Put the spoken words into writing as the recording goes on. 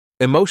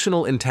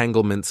Emotional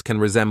entanglements can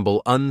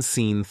resemble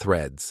unseen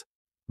threads,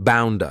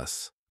 bound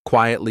us,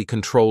 quietly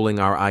controlling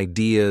our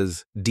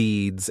ideas,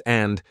 deeds,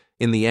 and,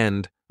 in the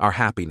end, our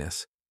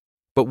happiness.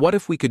 But what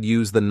if we could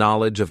use the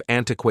knowledge of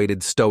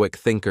antiquated Stoic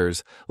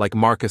thinkers like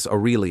Marcus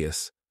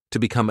Aurelius to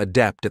become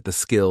adept at the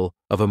skill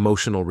of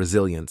emotional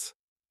resilience?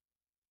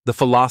 The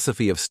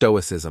philosophy of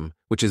Stoicism,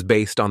 which is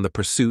based on the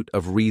pursuit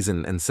of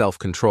reason and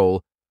self-control,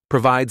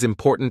 provides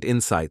important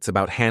insights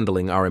about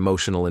handling our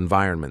emotional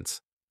environments.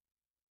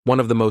 One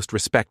of the most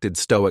respected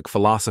Stoic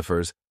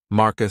philosophers,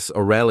 Marcus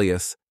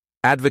Aurelius,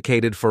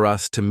 advocated for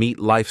us to meet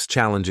life's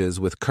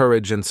challenges with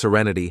courage and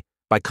serenity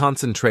by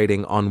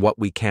concentrating on what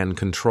we can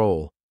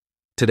control.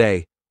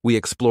 Today, we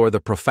explore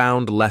the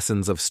profound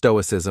lessons of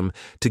Stoicism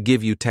to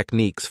give you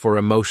techniques for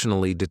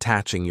emotionally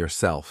detaching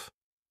yourself.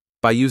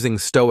 By using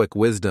Stoic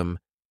wisdom,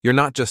 you're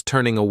not just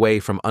turning away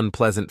from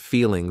unpleasant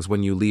feelings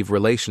when you leave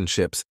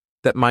relationships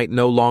that might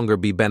no longer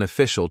be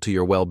beneficial to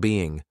your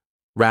well-being.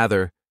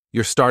 Rather,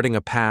 you're starting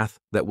a path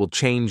that will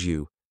change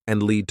you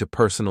and lead to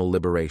personal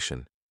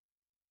liberation.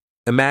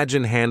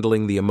 Imagine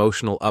handling the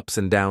emotional ups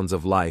and downs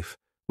of life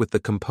with the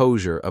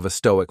composure of a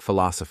Stoic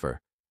philosopher,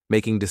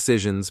 making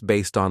decisions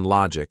based on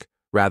logic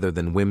rather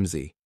than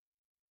whimsy.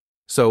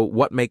 So,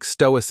 what makes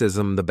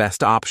Stoicism the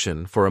best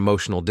option for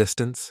emotional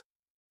distance?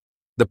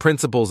 The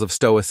principles of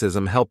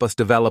Stoicism help us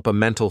develop a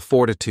mental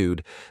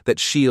fortitude that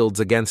shields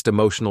against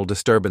emotional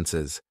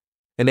disturbances,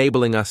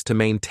 enabling us to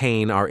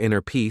maintain our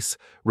inner peace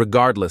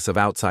regardless of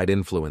outside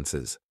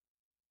influences.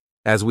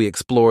 As we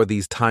explore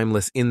these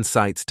timeless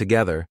insights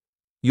together,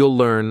 you'll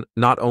learn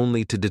not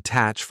only to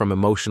detach from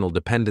emotional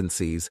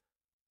dependencies,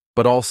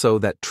 but also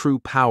that true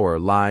power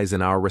lies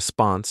in our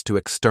response to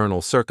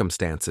external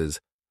circumstances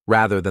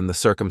rather than the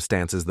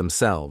circumstances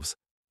themselves,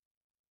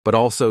 but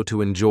also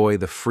to enjoy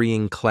the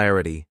freeing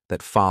clarity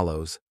that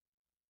follows.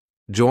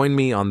 Join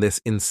me on this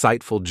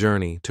insightful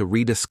journey to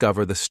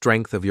rediscover the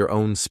strength of your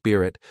own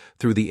spirit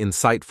through the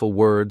insightful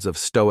words of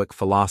Stoic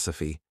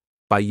philosophy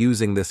by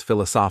using this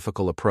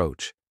philosophical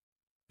approach.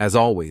 As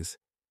always,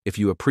 if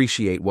you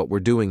appreciate what we're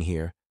doing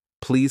here,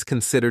 please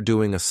consider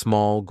doing a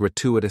small,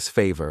 gratuitous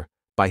favor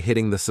by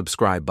hitting the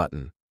subscribe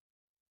button.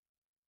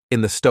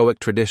 In the Stoic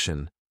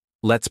tradition,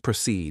 let's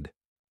proceed.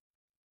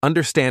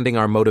 Understanding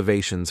our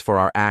motivations for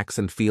our acts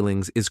and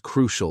feelings is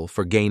crucial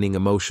for gaining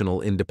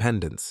emotional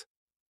independence.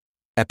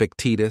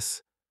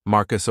 Epictetus,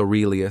 Marcus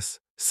Aurelius,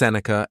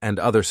 Seneca, and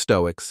other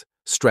Stoics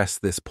stress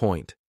this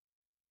point.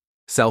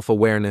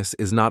 Self-awareness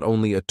is not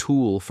only a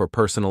tool for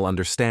personal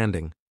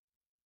understanding.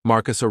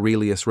 Marcus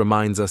Aurelius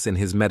reminds us in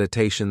his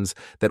Meditations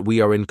that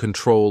we are in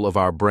control of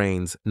our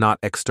brains, not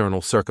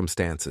external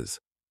circumstances.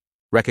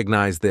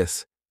 Recognize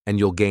this, and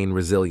you'll gain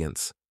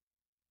resilience.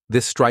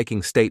 This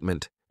striking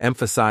statement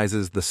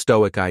emphasizes the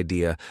Stoic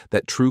idea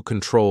that true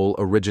control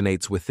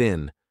originates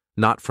within,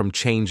 not from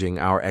changing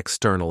our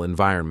external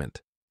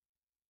environment.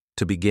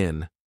 To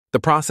begin, the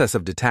process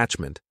of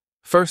detachment,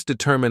 first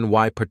determine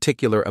why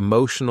particular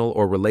emotional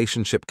or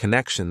relationship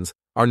connections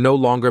are no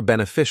longer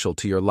beneficial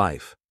to your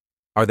life.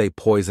 Are they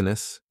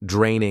poisonous,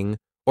 draining,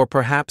 or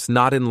perhaps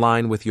not in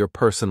line with your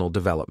personal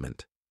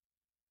development?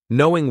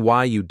 Knowing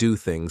why you do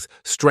things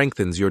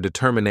strengthens your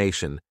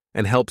determination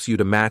and helps you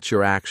to match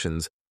your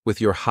actions with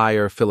your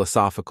higher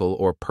philosophical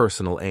or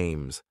personal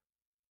aims.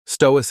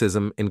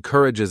 Stoicism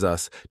encourages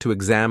us to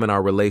examine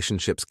our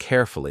relationships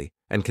carefully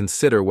and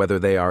consider whether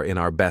they are in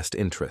our best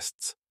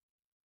interests.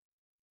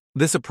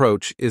 This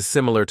approach is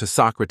similar to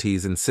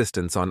Socrates'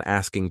 insistence on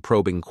asking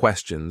probing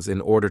questions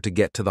in order to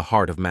get to the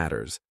heart of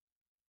matters.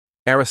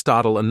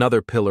 Aristotle,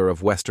 another pillar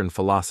of Western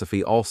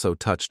philosophy, also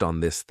touched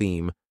on this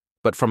theme,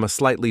 but from a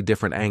slightly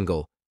different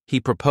angle. He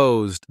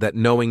proposed that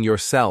knowing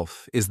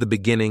yourself is the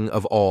beginning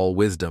of all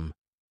wisdom.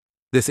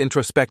 This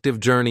introspective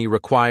journey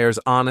requires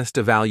honest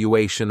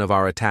evaluation of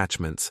our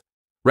attachments,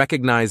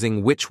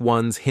 recognizing which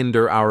ones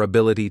hinder our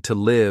ability to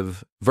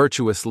live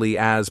virtuously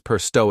as per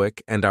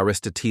Stoic and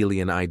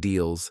Aristotelian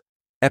ideals.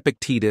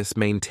 Epictetus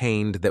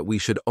maintained that we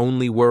should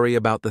only worry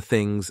about the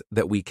things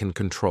that we can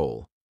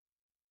control.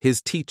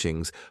 His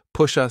teachings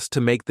push us to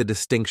make the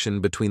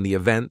distinction between the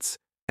events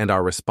and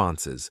our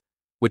responses,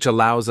 which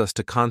allows us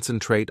to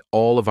concentrate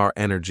all of our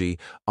energy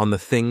on the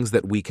things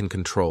that we can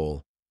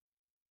control.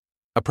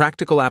 A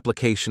practical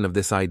application of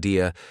this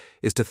idea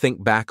is to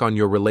think back on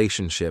your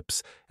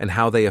relationships and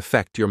how they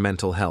affect your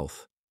mental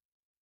health.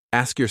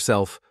 Ask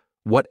yourself,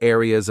 what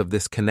areas of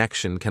this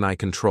connection can I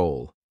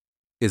control?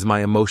 Is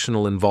my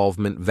emotional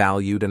involvement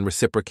valued and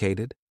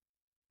reciprocated?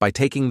 By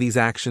taking these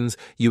actions,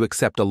 you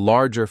accept a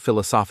larger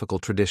philosophical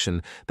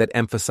tradition that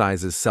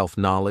emphasizes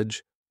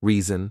self-knowledge,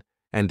 reason,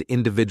 and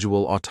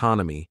individual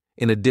autonomy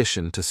in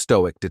addition to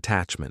Stoic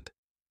detachment.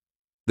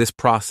 This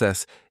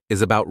process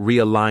is about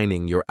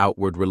realigning your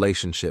outward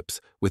relationships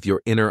with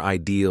your inner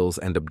ideals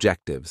and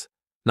objectives,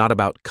 not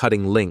about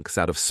cutting links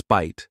out of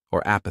spite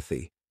or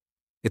apathy.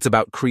 It's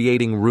about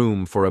creating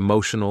room for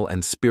emotional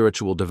and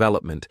spiritual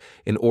development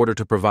in order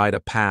to provide a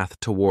path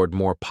toward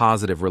more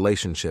positive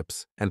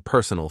relationships and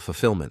personal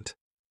fulfillment.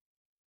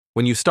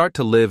 When you start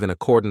to live in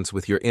accordance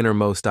with your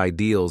innermost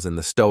ideals in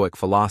the Stoic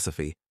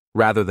philosophy,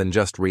 rather than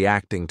just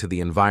reacting to the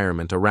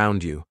environment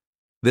around you.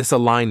 This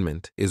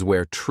alignment is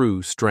where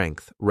true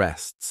strength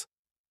rests.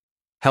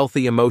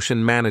 Healthy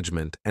emotion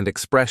management and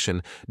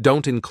expression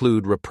don't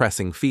include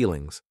repressing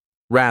feelings.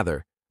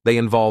 Rather, they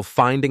involve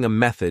finding a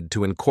method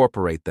to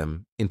incorporate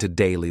them into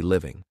daily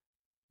living.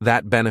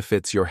 That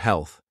benefits your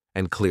health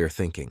and clear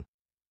thinking.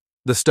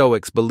 The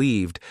Stoics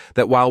believed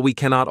that while we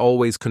cannot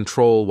always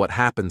control what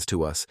happens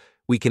to us,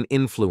 we can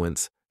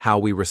influence how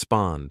we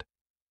respond.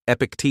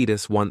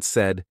 Epictetus once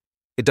said,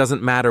 "It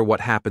doesn't matter what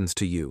happens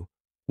to you.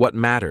 What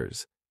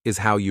matters is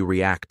how you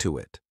react to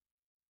it."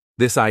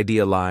 This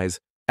idea lies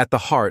at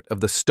the heart of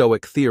the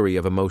Stoic theory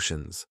of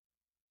emotions.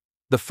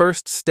 The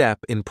first step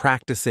in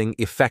practicing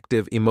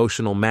effective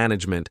emotional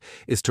management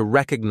is to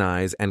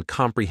recognize and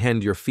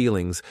comprehend your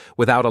feelings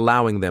without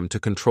allowing them to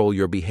control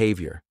your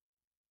behavior.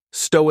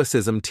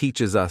 Stoicism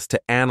teaches us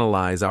to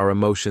analyze our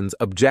emotions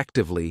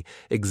objectively,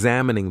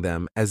 examining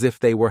them as if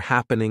they were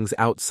happenings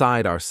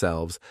outside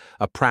ourselves,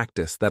 a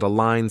practice that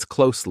aligns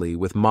closely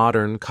with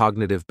modern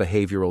cognitive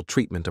behavioral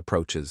treatment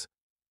approaches.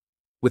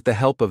 With the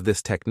help of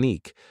this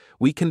technique,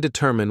 we can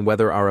determine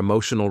whether our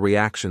emotional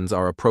reactions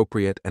are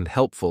appropriate and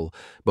helpful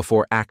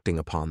before acting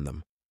upon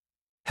them.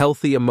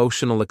 Healthy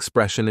emotional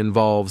expression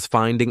involves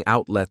finding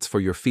outlets for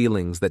your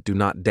feelings that do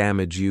not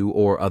damage you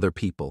or other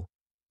people.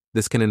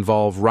 This can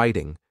involve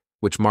writing,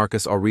 which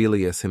Marcus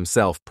Aurelius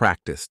himself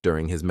practiced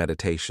during his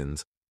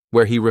meditations,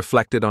 where he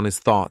reflected on his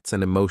thoughts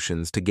and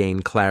emotions to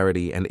gain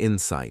clarity and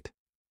insight.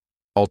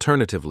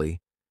 Alternatively,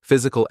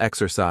 physical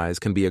exercise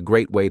can be a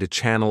great way to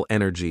channel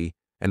energy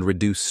and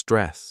reduce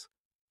stress,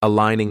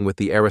 aligning with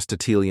the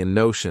Aristotelian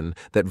notion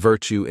that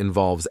virtue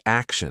involves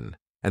action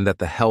and that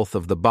the health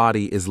of the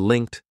body is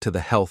linked to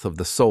the health of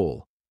the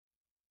soul.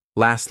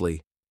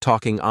 Lastly,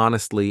 talking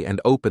honestly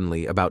and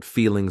openly about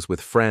feelings with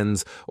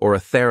friends or a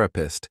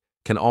therapist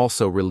can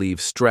also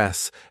relieve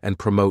stress and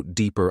promote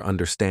deeper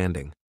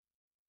understanding.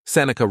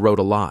 Seneca wrote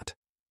a lot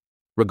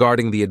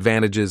regarding the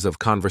advantages of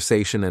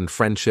conversation and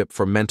friendship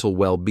for mental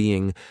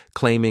well-being,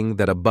 claiming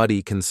that a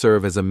buddy can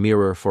serve as a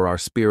mirror for our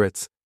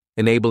spirits,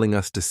 enabling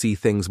us to see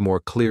things more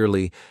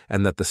clearly,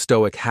 and that the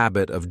Stoic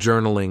habit of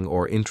journaling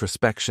or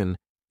introspection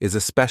is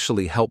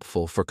especially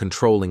helpful for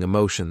controlling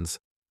emotions.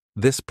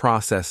 This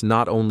process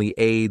not only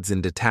aids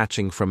in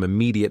detaching from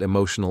immediate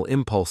emotional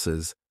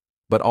impulses,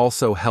 but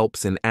also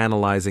helps in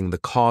analyzing the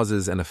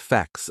causes and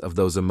effects of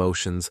those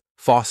emotions,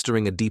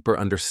 fostering a deeper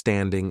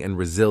understanding and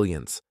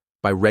resilience.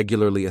 By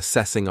regularly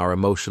assessing our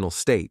emotional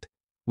state,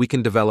 we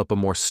can develop a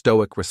more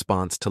stoic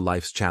response to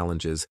life's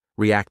challenges,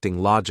 reacting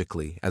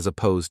logically as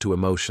opposed to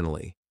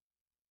emotionally.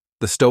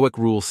 The Stoic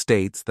rule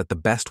states that the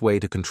best way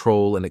to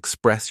control and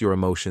express your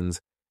emotions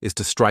is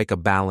to strike a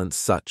balance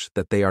such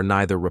that they are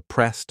neither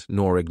repressed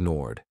nor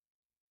ignored,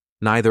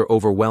 neither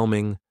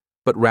overwhelming,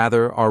 but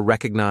rather are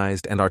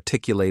recognized and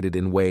articulated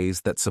in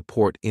ways that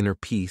support inner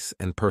peace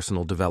and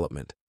personal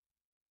development.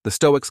 The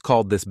Stoics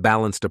called this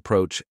balanced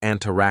approach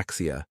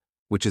ataraxia,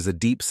 which is a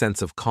deep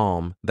sense of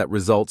calm that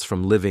results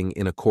from living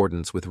in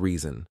accordance with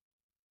reason.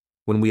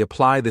 When we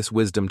apply this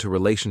wisdom to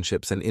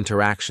relationships and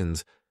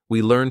interactions,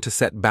 we learn to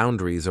set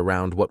boundaries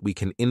around what we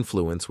can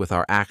influence with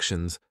our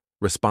actions,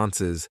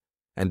 responses,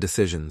 and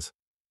decisions.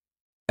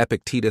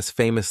 Epictetus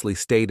famously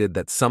stated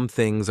that some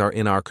things are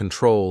in our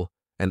control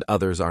and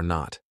others are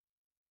not.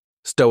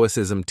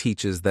 Stoicism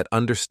teaches that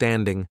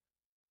understanding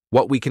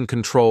what we can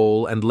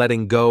control and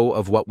letting go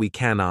of what we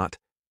cannot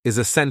is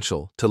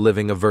essential to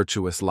living a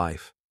virtuous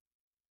life.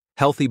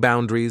 Healthy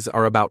boundaries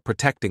are about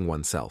protecting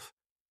oneself,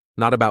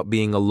 not about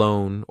being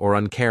alone or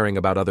uncaring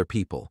about other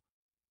people.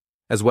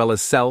 As well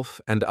as self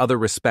and other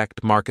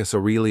respect, Marcus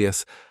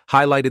Aurelius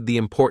highlighted the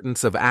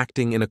importance of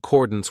acting in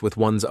accordance with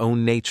one's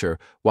own nature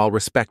while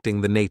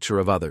respecting the nature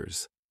of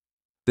others.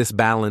 This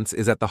balance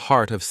is at the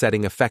heart of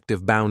setting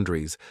effective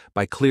boundaries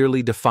by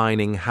clearly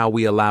defining how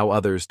we allow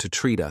others to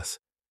treat us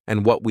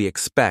and what we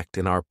expect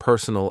in our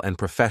personal and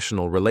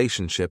professional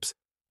relationships.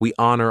 We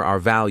honor our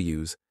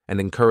values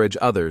and encourage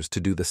others to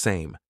do the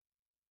same.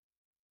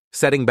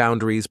 Setting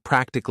boundaries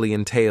practically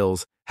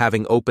entails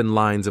having open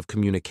lines of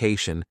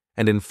communication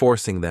and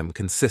enforcing them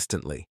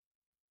consistently.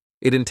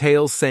 It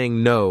entails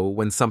saying no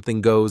when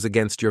something goes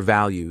against your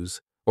values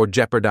or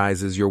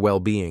jeopardizes your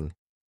well-being.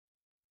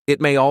 It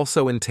may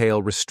also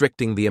entail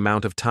restricting the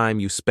amount of time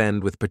you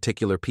spend with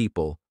particular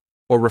people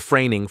or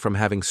refraining from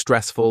having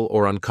stressful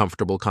or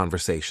uncomfortable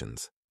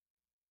conversations.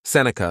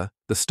 Seneca,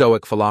 the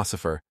Stoic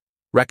philosopher,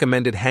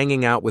 recommended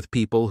hanging out with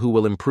people who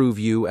will improve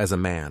you as a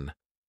man.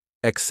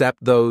 Accept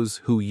those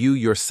who you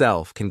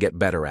yourself can get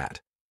better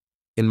at.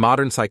 In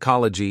modern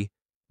psychology,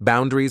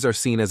 boundaries are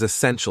seen as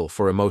essential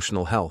for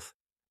emotional health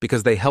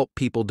because they help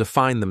people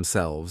define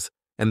themselves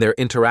and their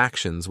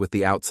interactions with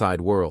the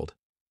outside world.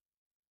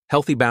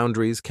 Healthy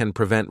boundaries can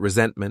prevent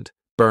resentment,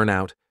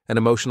 burnout, and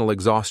emotional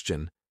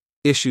exhaustion,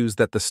 issues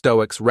that the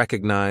Stoics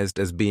recognized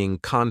as being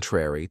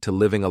contrary to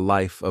living a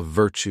life of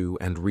virtue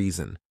and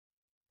reason.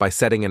 By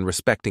setting and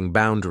respecting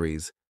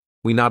boundaries,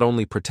 we not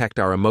only protect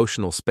our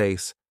emotional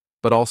space,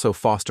 but also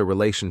foster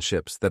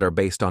relationships that are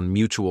based on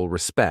mutual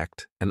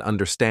respect and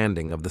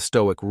understanding of the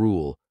Stoic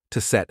rule,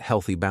 to set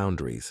healthy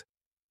boundaries.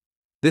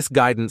 This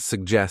guidance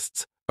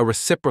suggests a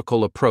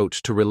reciprocal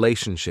approach to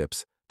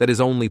relationships that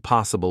is only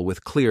possible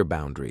with clear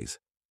boundaries.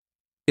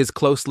 It is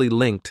closely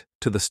linked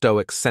to the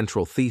Stoics'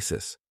 central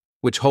thesis,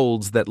 which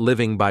holds that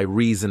living by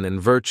reason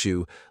and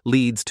virtue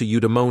leads to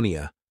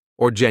eudaimonia,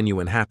 or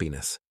genuine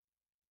happiness.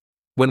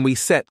 When we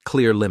set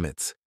clear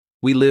limits,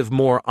 we live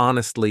more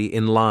honestly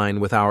in line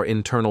with our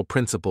internal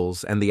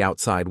principles and the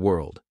outside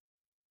world.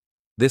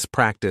 This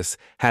practice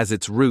has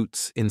its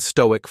roots in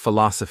Stoic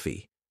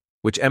philosophy,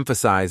 which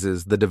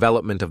emphasizes the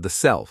development of the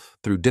self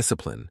through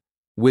discipline,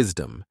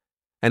 wisdom,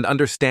 and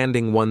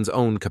understanding one's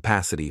own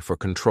capacity for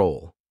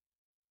control.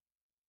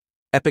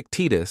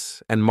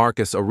 Epictetus and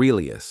Marcus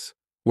Aurelius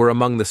were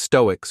among the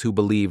Stoics who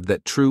believed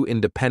that true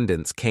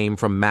independence came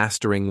from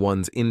mastering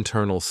one's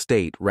internal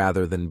state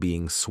rather than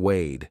being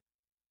swayed.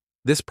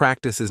 This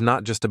practice is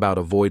not just about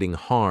avoiding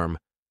harm,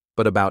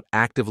 but about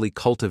actively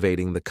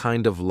cultivating the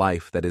kind of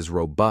life that is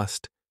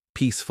robust,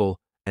 peaceful,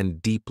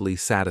 and deeply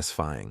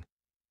satisfying.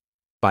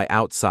 By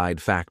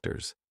outside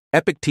factors,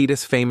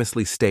 Epictetus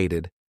famously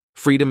stated,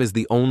 "Freedom is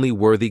the only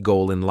worthy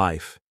goal in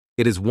life.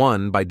 It is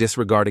won by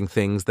disregarding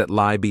things that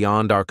lie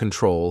beyond our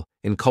control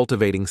in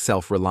cultivating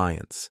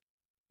self-reliance."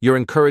 You're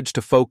encouraged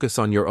to focus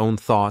on your own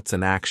thoughts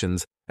and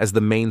actions as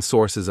the main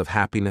sources of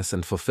happiness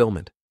and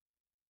fulfillment.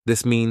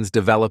 This means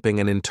developing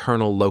an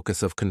internal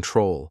locus of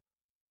control,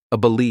 a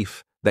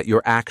belief that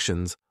your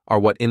actions are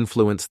what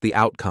influence the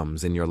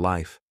outcomes in your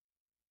life.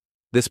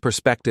 This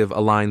perspective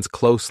aligns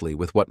closely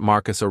with what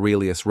Marcus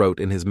Aurelius wrote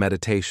in his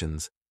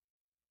Meditations.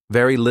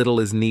 Very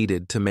little is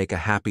needed to make a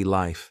happy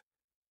life.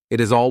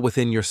 It is all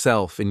within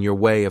yourself in your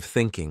way of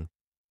thinking.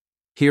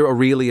 Here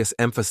Aurelius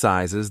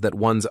emphasizes that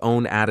one's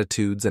own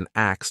attitudes and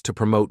acts to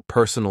promote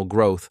personal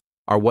growth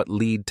are what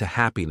lead to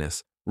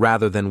happiness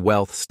rather than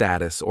wealth,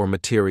 status, or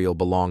material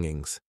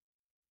belongings.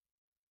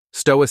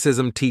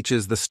 Stoicism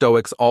teaches the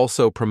Stoics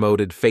also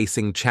promoted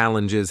facing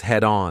challenges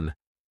head-on,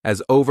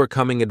 as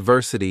overcoming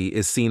adversity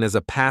is seen as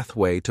a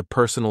pathway to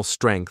personal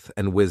strength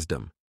and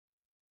wisdom.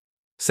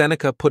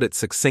 Seneca put it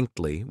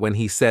succinctly when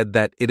he said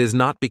that it is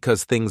not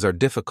because things are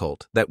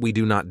difficult that we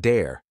do not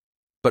dare,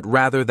 but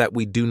rather that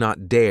we do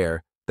not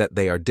dare that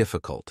they are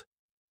difficult.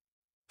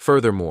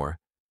 Furthermore,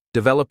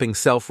 developing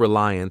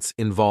self-reliance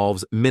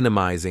involves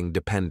minimizing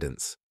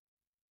dependence.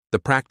 The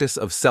practice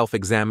of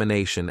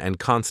self-examination and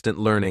constant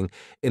learning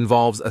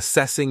involves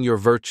assessing your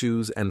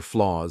virtues and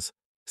flaws,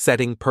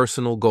 setting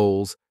personal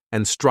goals,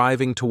 and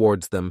striving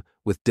towards them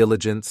with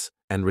diligence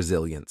and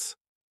resilience.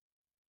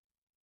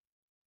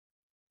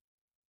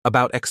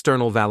 About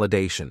external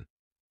validation.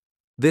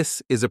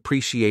 This is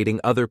appreciating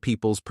other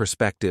people's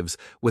perspectives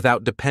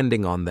without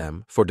depending on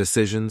them for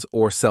decisions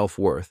or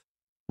self-worth,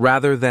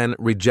 rather than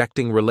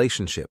rejecting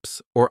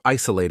relationships or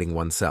isolating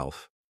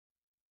oneself.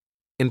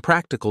 In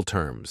practical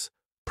terms,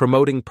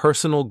 promoting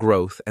personal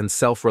growth and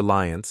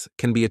self-reliance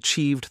can be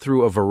achieved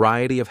through a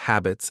variety of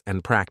habits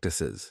and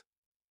practices.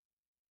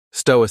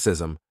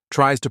 Stoicism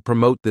tries to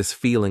promote this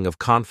feeling of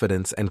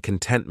confidence and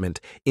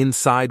contentment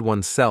inside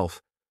oneself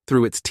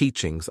through its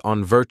teachings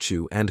on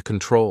virtue and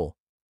control.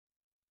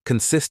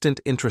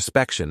 Consistent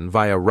introspection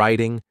via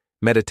writing,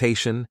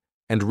 meditation,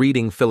 and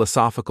reading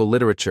philosophical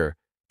literature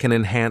can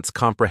enhance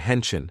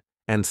comprehension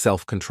and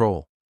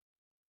self-control.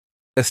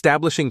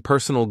 Establishing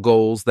personal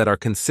goals that are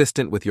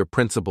consistent with your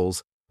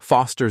principles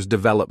fosters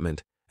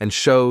development and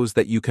shows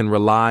that you can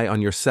rely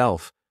on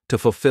yourself to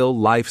fulfill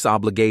life's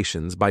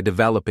obligations by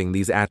developing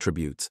these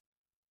attributes.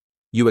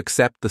 You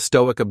accept the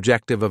Stoic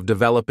objective of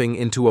developing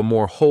into a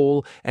more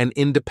whole and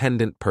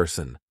independent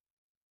person.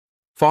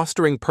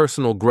 Fostering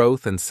personal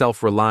growth and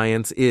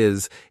self-reliance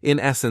is, in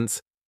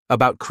essence,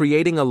 about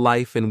creating a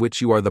life in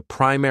which you are the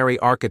primary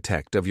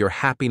architect of your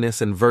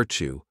happiness and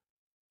virtue,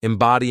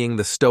 embodying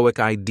the Stoic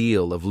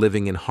ideal of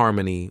living in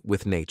harmony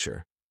with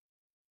nature.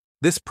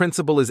 This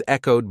principle is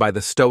echoed by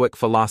the Stoic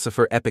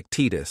philosopher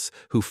Epictetus,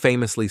 who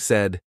famously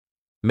said,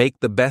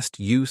 "Make the best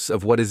use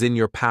of what is in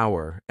your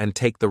power and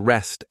take the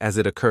rest as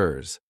it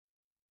occurs."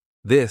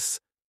 This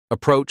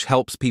approach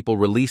helps people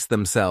release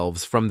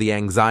themselves from the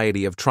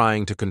anxiety of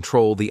trying to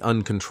control the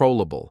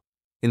uncontrollable,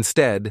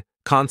 instead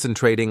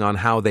concentrating on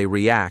how they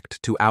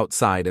react to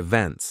outside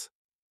events.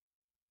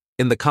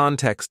 In the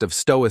context of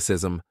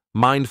Stoicism,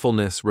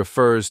 mindfulness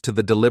refers to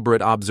the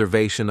deliberate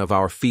observation of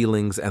our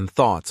feelings and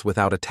thoughts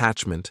without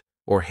attachment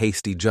or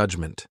hasty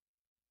judgment.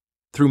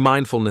 Through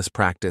mindfulness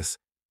practice,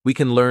 we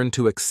can learn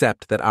to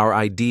accept that our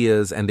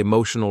ideas and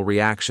emotional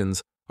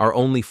reactions are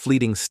only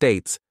fleeting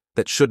states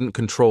that shouldn't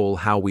control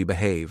how we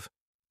behave.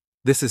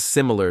 This is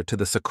similar to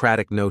the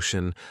Socratic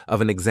notion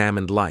of an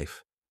examined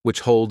life,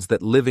 which holds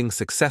that living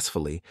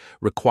successfully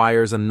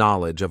requires a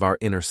knowledge of our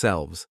inner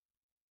selves.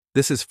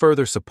 This is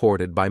further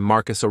supported by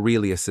Marcus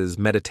Aurelius's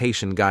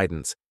meditation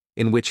guidance,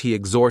 in which he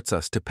exhorts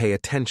us to pay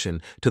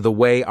attention to the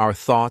way our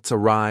thoughts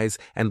arise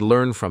and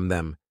learn from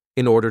them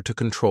in order to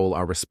control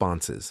our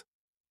responses.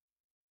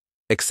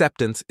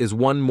 Acceptance is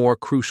one more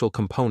crucial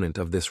component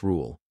of this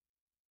rule.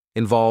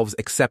 Involves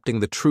accepting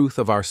the truth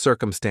of our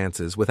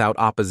circumstances without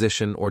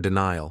opposition or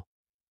denial.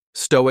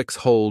 Stoics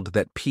hold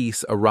that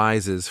peace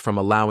arises from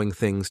allowing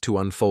things to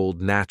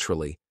unfold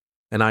naturally,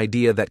 an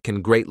idea that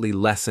can greatly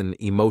lessen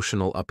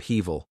emotional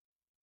upheaval.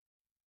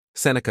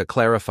 Seneca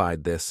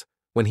clarified this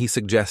when he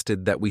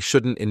suggested that we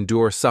shouldn't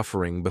endure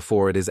suffering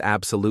before it is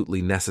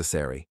absolutely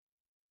necessary,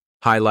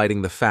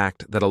 highlighting the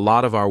fact that a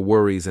lot of our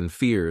worries and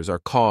fears are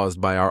caused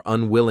by our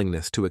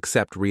unwillingness to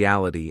accept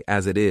reality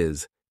as it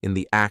is in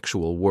the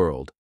actual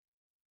world.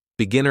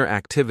 Beginner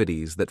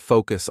activities that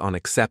focus on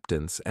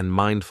acceptance and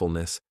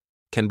mindfulness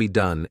can be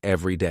done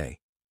every day.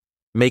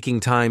 Making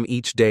time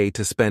each day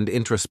to spend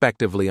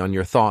introspectively on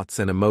your thoughts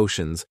and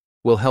emotions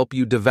will help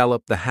you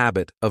develop the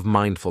habit of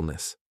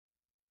mindfulness.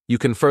 You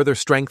can further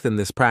strengthen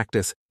this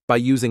practice by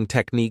using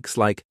techniques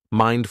like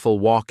mindful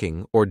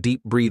walking or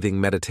deep breathing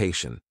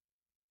meditation.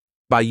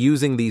 By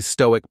using these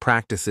Stoic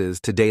practices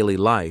to daily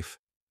life,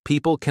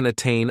 people can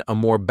attain a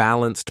more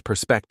balanced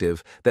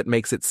perspective that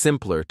makes it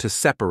simpler to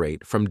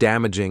separate from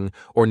damaging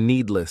or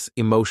needless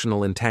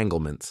emotional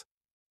entanglements.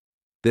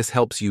 This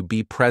helps you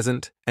be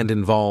present and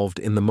involved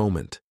in the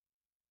moment.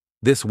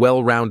 This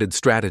well-rounded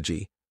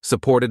strategy,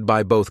 supported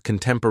by both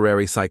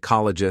contemporary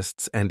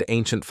psychologists and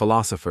ancient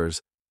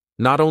philosophers,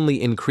 not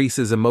only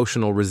increases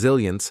emotional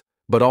resilience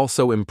but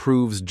also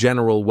improves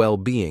general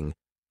well-being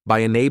by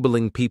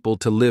enabling people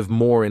to live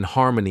more in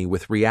harmony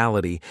with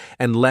reality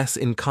and less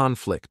in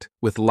conflict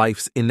with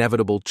life's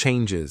inevitable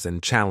changes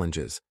and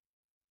challenges.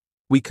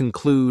 We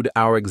conclude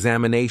our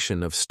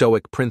examination of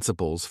Stoic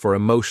principles for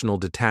emotional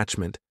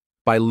detachment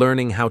by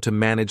learning how to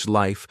manage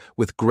life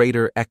with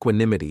greater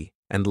equanimity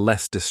and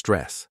less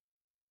distress.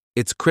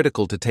 It's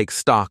critical to take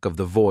stock of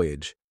the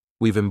voyage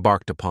we've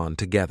embarked upon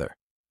together.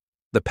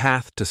 The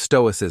path to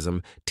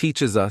Stoicism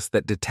teaches us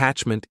that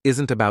detachment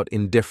isn't about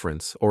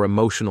indifference or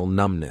emotional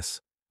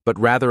numbness, but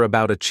rather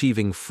about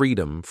achieving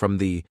freedom from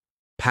the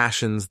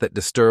passions that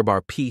disturb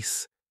our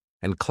peace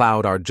and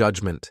cloud our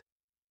judgment.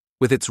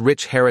 With its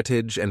rich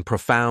heritage and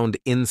profound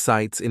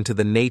insights into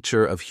the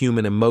nature of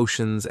human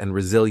emotions and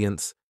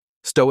resilience,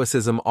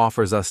 Stoicism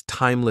offers us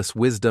timeless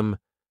wisdom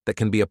that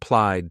can be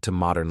applied to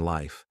modern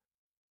life.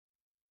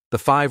 The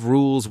 5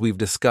 rules we've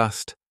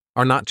discussed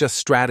are not just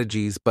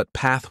strategies but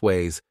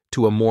pathways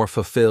to a more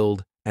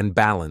fulfilled and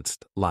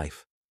balanced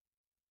life.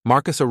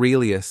 Marcus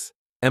Aurelius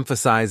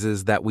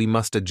emphasizes that we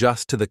must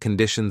adjust to the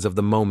conditions of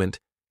the moment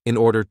in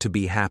order to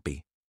be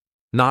happy,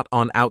 not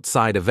on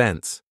outside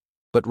events,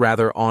 but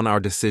rather on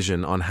our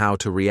decision on how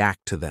to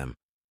react to them.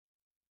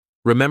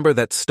 Remember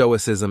that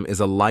Stoicism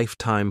is a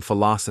lifetime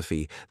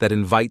philosophy that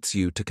invites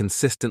you to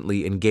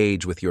consistently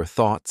engage with your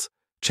thoughts,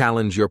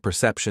 challenge your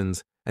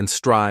perceptions, and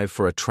strive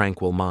for a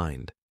tranquil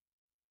mind.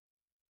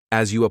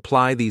 As you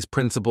apply these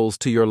principles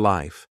to your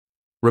life,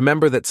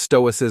 remember that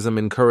Stoicism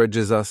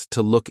encourages us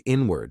to look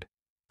inward,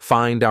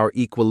 find our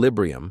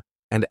equilibrium,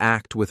 and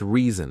act with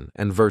reason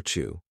and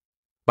virtue.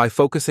 By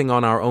focusing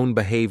on our own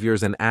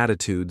behaviors and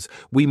attitudes,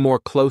 we more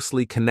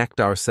closely connect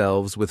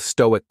ourselves with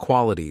Stoic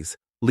qualities,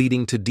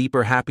 leading to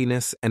deeper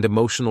happiness and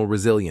emotional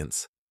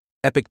resilience.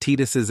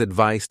 Epictetus's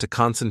advice to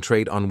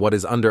concentrate on what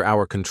is under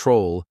our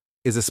control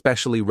is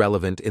especially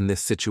relevant in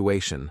this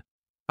situation.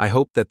 I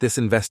hope that this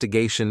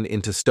investigation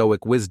into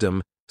Stoic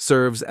wisdom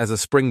serves as a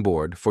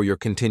springboard for your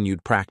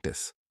continued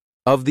practice.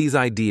 Of these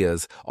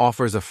ideas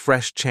offers a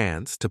fresh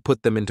chance to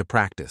put them into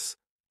practice,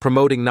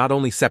 promoting not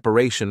only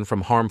separation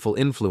from harmful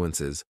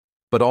influences,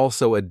 but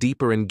also a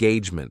deeper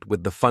engagement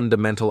with the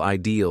fundamental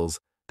ideals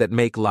that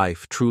make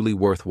life truly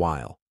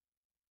worthwhile.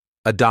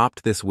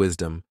 Adopt this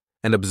wisdom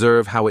and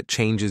observe how it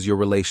changes your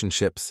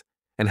relationships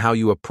and how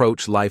you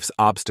approach life's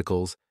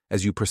obstacles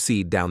as you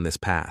proceed down this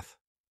path.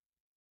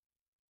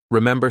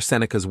 Remember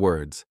Seneca's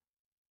words,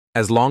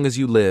 "As long as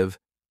you live,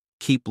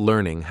 keep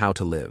learning how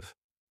to live."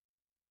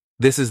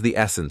 This is the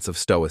essence of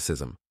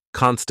Stoicism,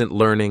 constant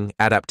learning,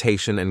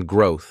 adaptation, and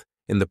growth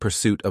in the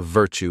pursuit of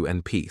virtue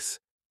and peace.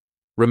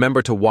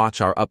 Remember to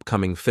watch our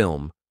upcoming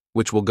film,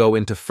 which will go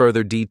into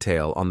further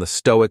detail on the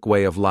Stoic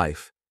way of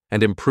life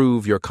and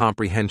improve your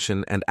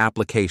comprehension and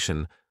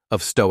application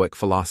of Stoic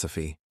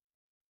philosophy.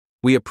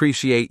 We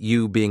appreciate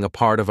you being a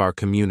part of our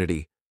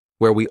community,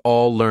 where we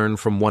all learn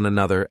from one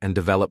another and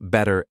develop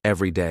better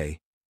every day.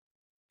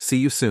 See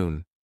you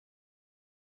soon.